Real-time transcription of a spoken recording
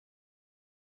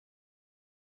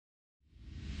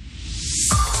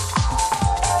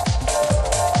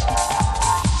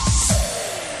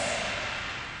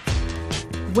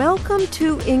Welcome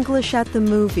to English at the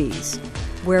Movies,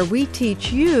 where we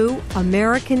teach you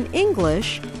American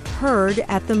English heard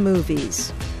at the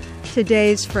movies.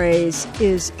 Today's phrase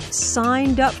is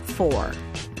signed up for,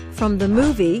 from the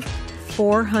movie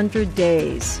 400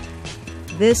 Days.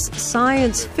 This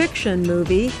science fiction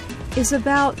movie is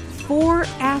about 4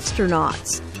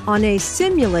 astronauts on a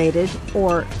simulated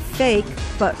or fake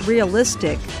but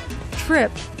realistic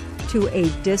trip to a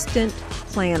distant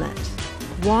planet.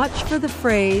 Watch for the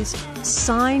phrase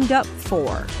signed up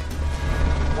for.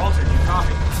 Walter, need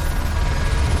coffee.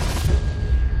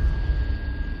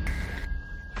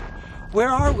 Where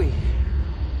are we?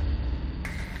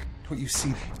 Don't you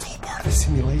see? It's all part of the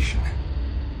simulation.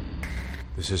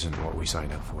 This isn't what we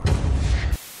signed up for.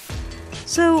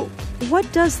 So,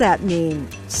 what does that mean,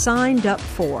 signed up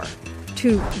for?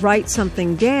 To write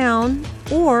something down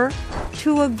or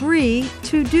to agree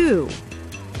to do?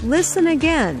 Listen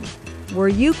again. Were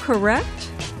you correct?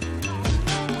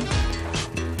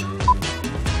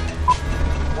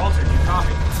 Walter, need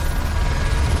coffee.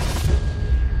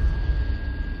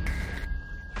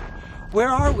 Where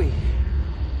are we?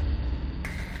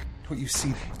 Don't you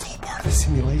see? It's all part of the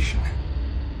simulation.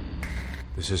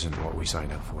 This isn't what we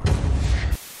signed up for.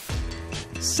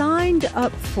 Signed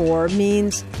up for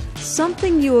means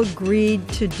something you agreed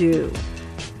to do.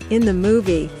 In the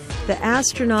movie, the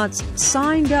astronauts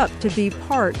signed up to be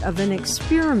part of an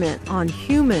experiment on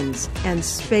humans and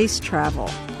space travel.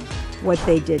 What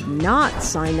they did not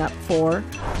sign up for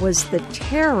was the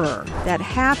terror that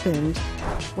happened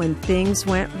when things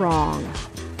went wrong.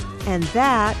 And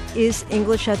that is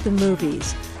English at the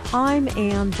Movies. I'm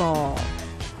Ann Ball.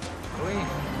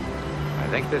 I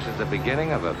think this is the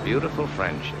beginning of a beautiful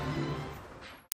friendship.